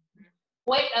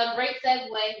 Wait, a great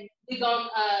segue. We're gonna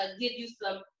give you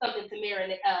something to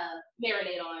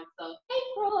marinate on. So,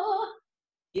 April.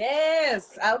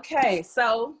 Yes. Okay.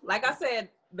 So, like I said,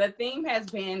 the theme has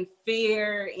been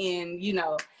fear, and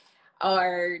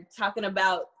or talking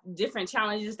about different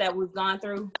challenges that we've gone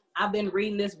through. I've been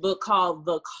reading this book called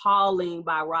The Calling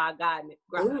by Rod Goddess,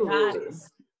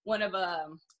 one of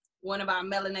our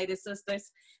melanated sisters.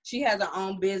 She has her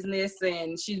own business,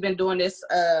 and she's been doing this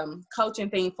coaching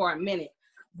thing for a minute.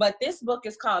 But this book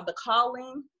is called The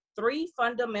Calling: 3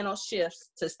 Fundamental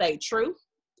Shifts to Stay True,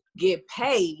 Get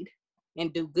Paid,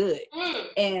 and Do Good.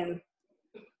 And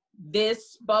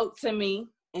this spoke to me.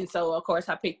 And so, of course,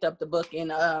 I picked up the book.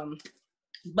 And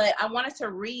but I wanted to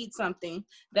read something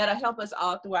that'll help us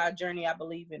all through our journey, I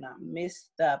believe. And I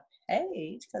missed the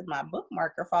page because my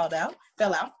bookmarker fell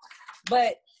out.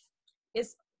 But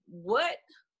it's, what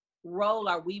role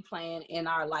are we playing in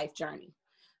our life journey?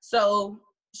 So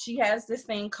she has this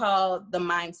thing called the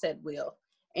mindset wheel.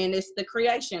 and it's the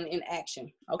creation in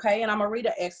action. Okay, and I'm gonna read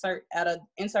an insert out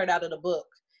of the book.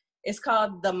 It's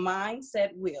called The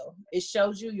Mindset Wheel. It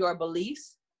shows you your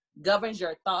beliefs, governs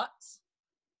your thoughts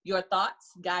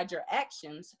guide your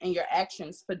actions, and your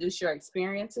actions produce your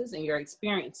experiences, and your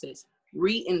experiences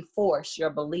reinforce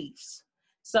your beliefs.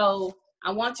 So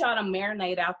I want y'all to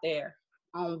marinate out there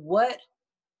on what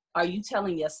are you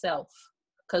telling yourself?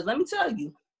 Because let me tell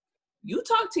you, you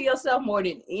talk to yourself more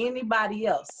than anybody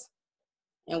else.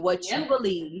 And what you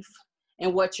believe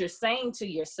and what you're saying to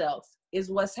yourself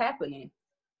is what's happening.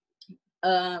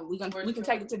 We can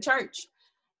take it to church.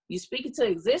 You speak it to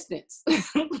existence.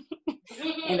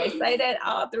 And they say that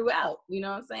all throughout, you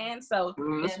know what I'm saying? So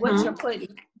it's what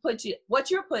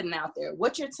you're putting out there,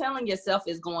 what you're telling yourself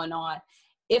is going on.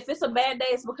 If it's a bad day,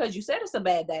 it's because you said it's a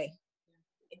bad day.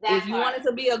 If you want it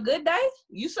to be a good day,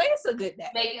 you say it's a good day.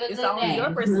 It's on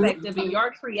your perspective and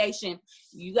your creation.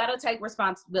 You got to take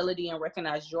responsibility and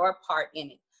recognize your part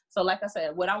in it. So like I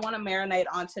said, what I want to marinate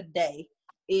on today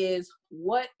is,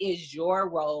 what is your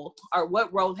role, or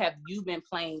what role have you been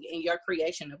playing in your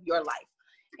creation of your life?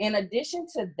 In addition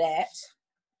to that,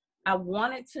 I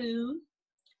wanted to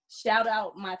shout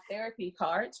out my therapy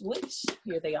cards, which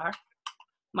here they are.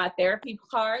 My therapy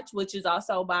cards, which is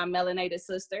also by Melanated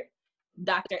Sister,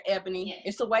 Dr. Ebony. Yes.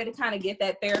 It's a way to kind of get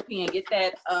that therapy and get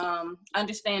that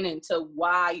understanding to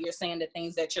why you're saying the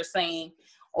things that you're saying,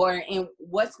 or in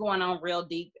what's going on real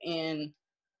deep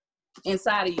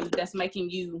inside of you that's making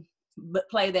you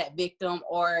play that victim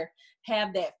or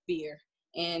have that fear.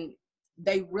 And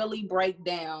they really break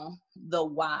down the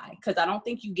why, because I don't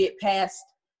think you get past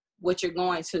what you're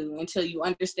going to until you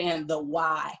understand the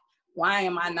why. Why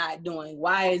am I not doing?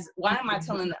 Why am I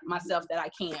telling myself that I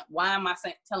can't? Why am I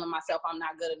telling myself I'm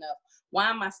not good enough? Why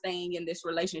am I staying in this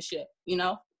relationship? You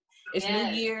know, it's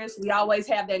New Year's. We always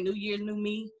have that New Year, new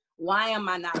me. Why am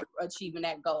I not achieving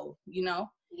that goal? You know?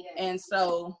 Yes. And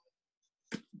so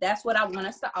that's what I want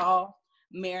us to all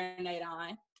marinate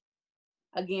on.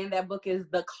 Again, that book is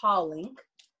The Calling.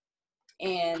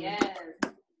 And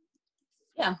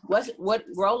what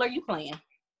role are you playing?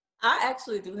 I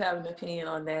actually do have an opinion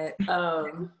on that.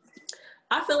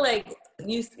 I feel like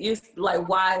you like,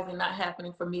 why is it not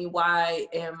happening for me? Why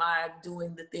am I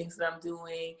doing the things that I'm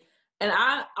doing? And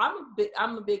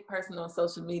I'm a big person on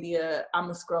social media.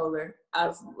 I'm a scroller. I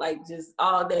was like, just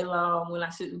all day long when I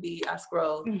shouldn't be, I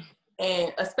scroll.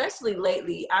 And especially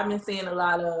lately, I've been seeing a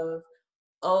lot of,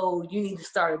 oh, you need to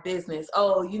start a business.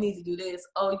 Oh, you need to do this.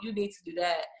 Oh, you need to do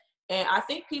that. And I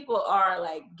think people are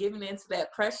like giving into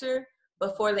that pressure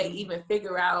before they even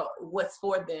figure out what's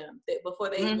for them, before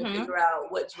they even figure out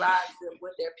what drives them,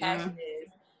 what their passion is.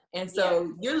 And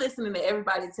so you're listening to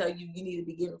everybody tell you, you need to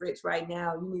be getting rich right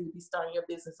now. You need to be starting your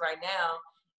business right now.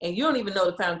 And you don't even know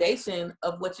the foundation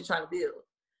of what you're trying to build.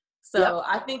 So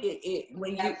I think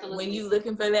when you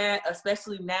looking for that,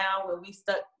 especially now when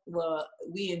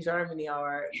we in Germany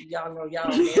are, y'all know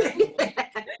y'all American.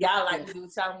 Y'all like to do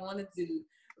what y'all want to do.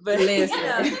 But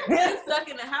listen, you're stuck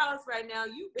in the house right now.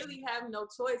 You really have no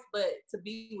choice but to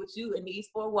be with you in these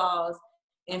four walls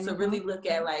and to really look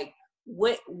at like,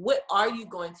 what are you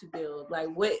going to build? Like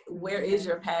where is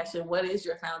your passion? What is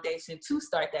your foundation to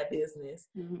start that business?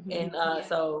 And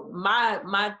so my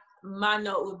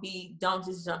note would be, don't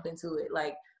just jump into it.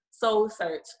 Like, soul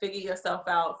search, figure yourself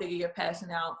out, figure your passion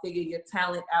out, figure your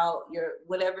talent out, your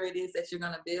whatever it is that you're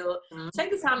going to build. Take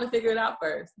the time to figure it out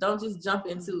first. Don't just jump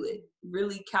into it.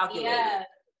 Really calculate it.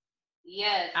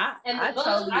 Yes. And the book,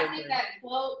 totally I think that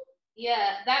quote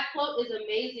is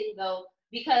amazing though,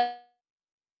 because,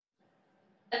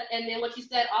 and then what you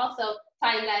said also,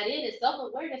 tying that in, is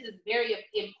self-awareness is very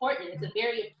important. It's a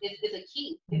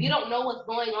key. If you don't know what's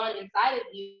going on inside of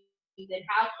you, then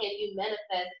how can you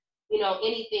manifest,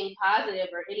 anything positive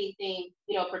or anything,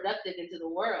 productive into the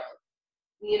world,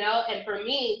 and for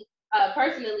me,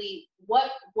 personally, what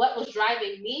was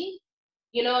driving me,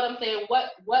 you know what I'm saying?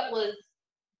 What was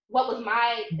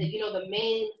my,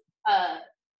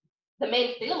 the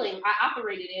main feeling I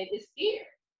operated in is fear.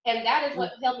 And that is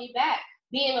what held me back,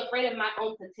 being afraid of my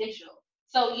own potential.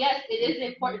 So yes, it is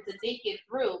important to think it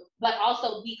through, but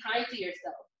also be kind to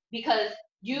yourself, because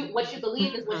what you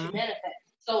believe is what you manifest.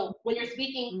 So when you're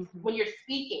speaking, when you're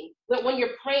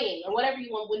praying or whatever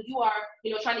you want, when you are,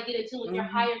 trying to get in tune with your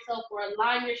higher self or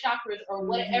align your chakras or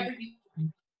whatever you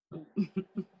want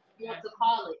to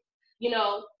call it,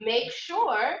 make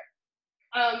sure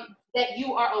that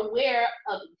you are aware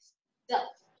of yourself,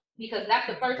 because that's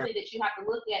the first thing that you have to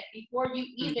look at before you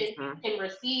even can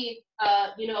receive,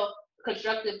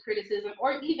 constructive criticism,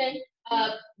 or even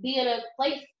be in a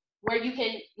place where you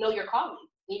can know your calling,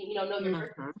 know your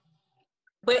purpose.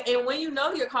 But and when you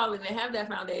know you're calling and have that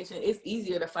foundation, it's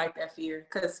easier to fight that fear,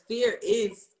 because fear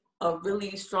is a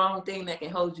really strong thing that can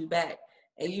hold you back,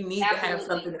 and you need to have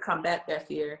something to combat that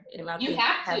fear. And I think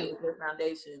having a good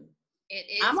foundation. It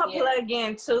is. I'm gonna plug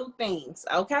in two things,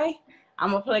 okay?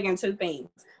 I'm gonna plug in two things.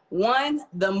 One,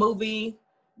 the movie,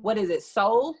 what is it,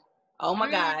 Soul? Oh my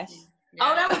gosh.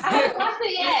 Oh, that was I haven't watched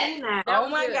it yet. Oh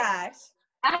my gosh.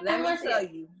 Let me tell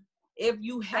you, if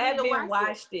you haven't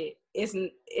watched it,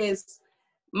 it's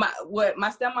what my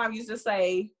stepmom used to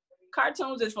say,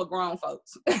 cartoons is for grown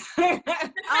folks.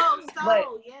 Oh,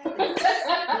 so yeah.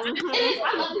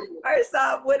 First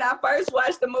off, when I first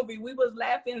watched the movie, we was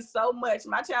laughing so much.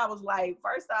 My child was like,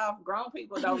 first off, grown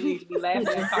people don't need to be laughing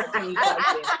at cartoons like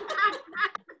that.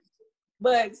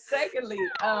 But secondly,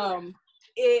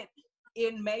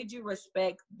 it made you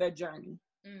respect the journey.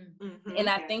 Mm-hmm. And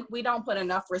I think we don't put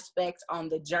enough respect on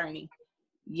the journey.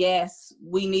 Yes,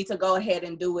 we need to go ahead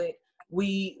and do it.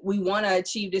 We want to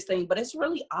achieve this thing, but it's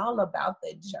really all about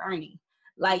the journey.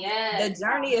 Like the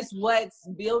journey is what's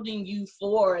building you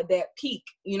for that peak.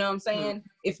 You know what I'm saying? Mm-hmm.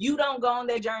 If you don't go on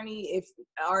that journey,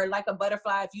 or like a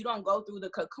butterfly, if you don't go through the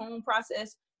cocoon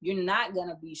process, you're not going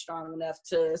to be strong enough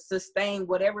to sustain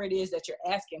whatever it is that you're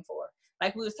asking for.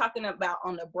 Like we was talking about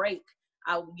on the break,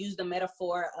 I use the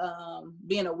metaphor,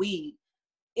 being a weed.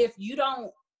 If you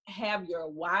don't have your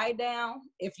why down,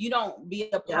 if you don't be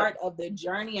a part of the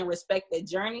journey and respect the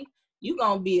journey, you're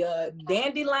going to be a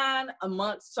dandelion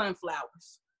amongst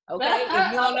sunflowers. Okay?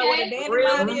 If you don't know what a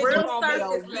dandelion is, you're going to be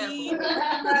a weed.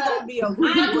 You're going to be a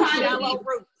weed with shallow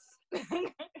roots.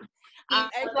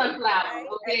 Sunflower.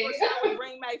 Okay.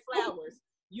 Bring my flowers.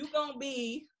 You're going to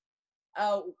be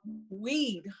a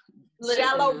weed,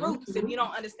 shallow roots, if you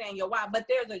don't understand your why. But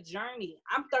there's a journey.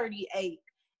 I'm 38,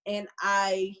 and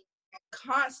I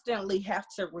constantly have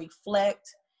to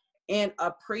reflect and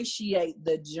appreciate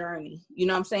the journey. You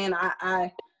know what I'm saying?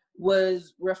 I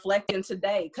was reflecting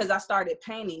today because I started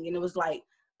painting, and it was like,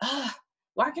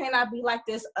 why can't I be like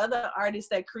this other artist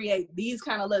that create these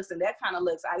kind of looks and that kind of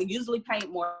looks? I usually paint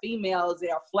more females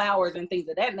or flowers and things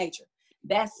of that nature.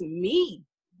 That's me.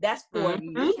 That's for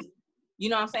me. You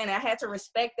know what I'm saying? I had to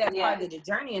respect that part of the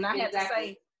journey, and I had to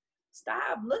say,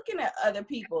 stop looking at other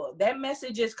people. That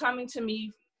message is coming to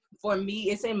me for me.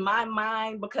 It's in my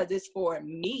mind because it's for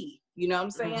me. You know what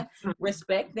I'm saying?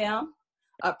 Respect them,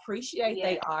 appreciate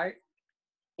their art,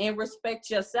 and respect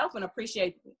yourself and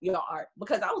appreciate your art.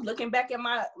 Because I was looking back at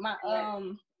my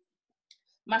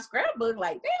scrapbook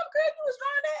like, damn, girl, you was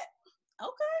drawing that?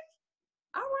 Okay.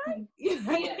 All right.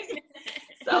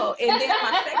 So, and then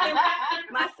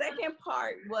my second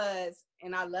part was,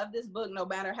 and I love this book, no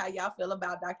matter how y'all feel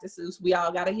about Dr. Seuss, we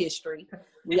all got a history.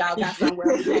 We all got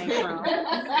somewhere we came from.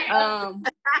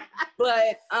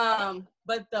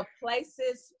 But the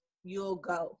places you'll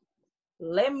go.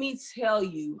 Let me tell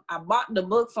you, I bought the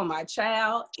book for my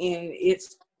child, and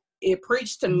it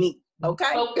preached to me.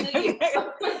 Okay.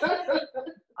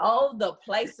 All the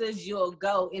places you'll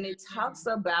go, and it talks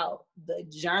about the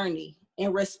journey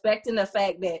and respecting the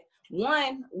fact that,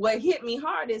 one, what hit me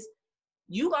hard is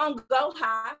you gonna go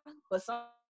high, but sometimes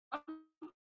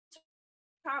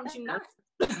you're not.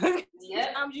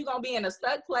 Sometimes you're gonna be in a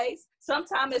stuck place.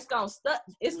 Sometimes it's gonna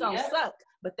suck,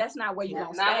 but that's not where you're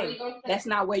gonna stay. That's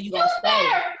not where you're gonna stay.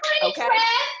 Okay,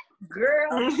 girl.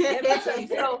 Let me tell you.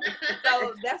 So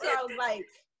that's what I was like.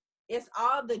 It's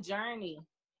all the journey.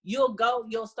 You'll go,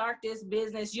 you'll start this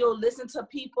business, you'll listen to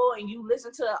people, and you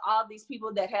listen to all these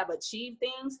people that have achieved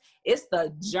things. It's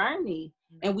the journey.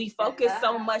 And we focus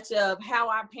so much of how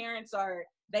our parents are,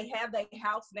 they have their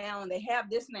house now and they have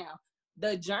this now.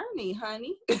 The journey,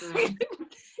 honey. They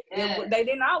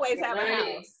didn't always have a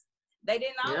house. They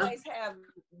didn't always have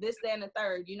this, that, and the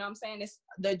third. You know what I'm saying? It's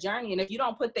the journey. And if you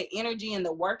don't put the energy and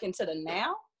the work into the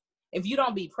now, if you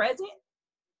don't be present,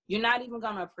 you're not even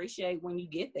going to appreciate when you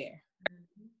get there.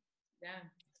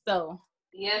 So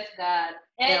yes, God.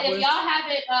 And if y'all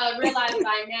haven't realized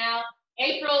by now,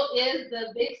 April is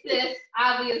the big sis,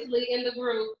 obviously, in the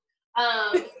group.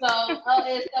 So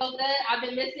it's so good. I've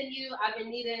been missing you. I've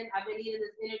been needing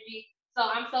this energy. So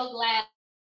I'm so glad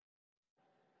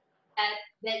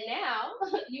that now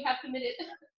you have committed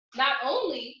not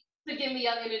only to give me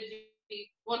your energy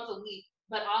once a week,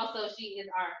 but also she is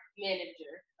our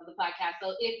manager of the podcast.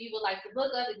 So if you would like to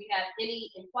book us, if you have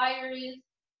any inquiries,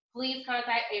 please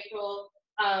contact April.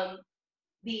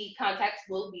 The contacts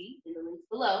will be in the links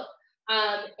below.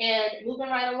 And moving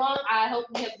right along, I hope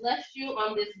we have blessed you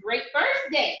on this great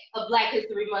first day of Black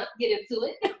History Month. Get into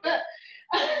it.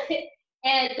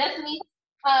 And Destiny,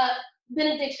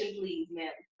 benediction, please,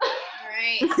 ma'am. All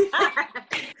right.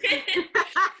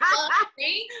 Well,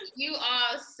 thank you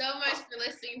all so much for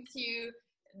listening to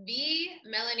the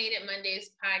Melanated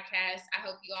Mondays podcast. I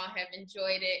hope you all have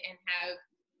enjoyed it and have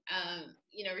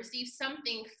received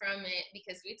something from it,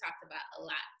 because we talked about a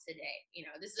lot today.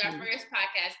 This is our first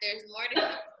podcast. There's more to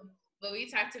come, but we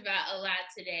talked about a lot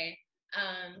today.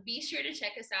 Be sure to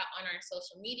check us out on our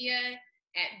social media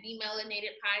at The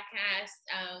Melanated Podcast.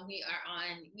 We are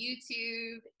on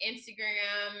YouTube,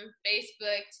 Instagram,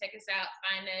 Facebook. Check us out,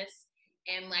 find us,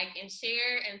 and like and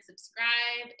share and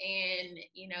subscribe. And,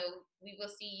 we will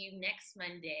see you next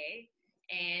Monday,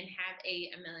 and have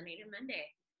a Melanated Monday.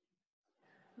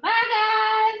 Bye,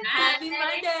 guys. Bye. Happy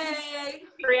Monday.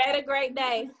 Create a great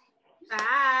day.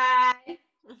 Bye.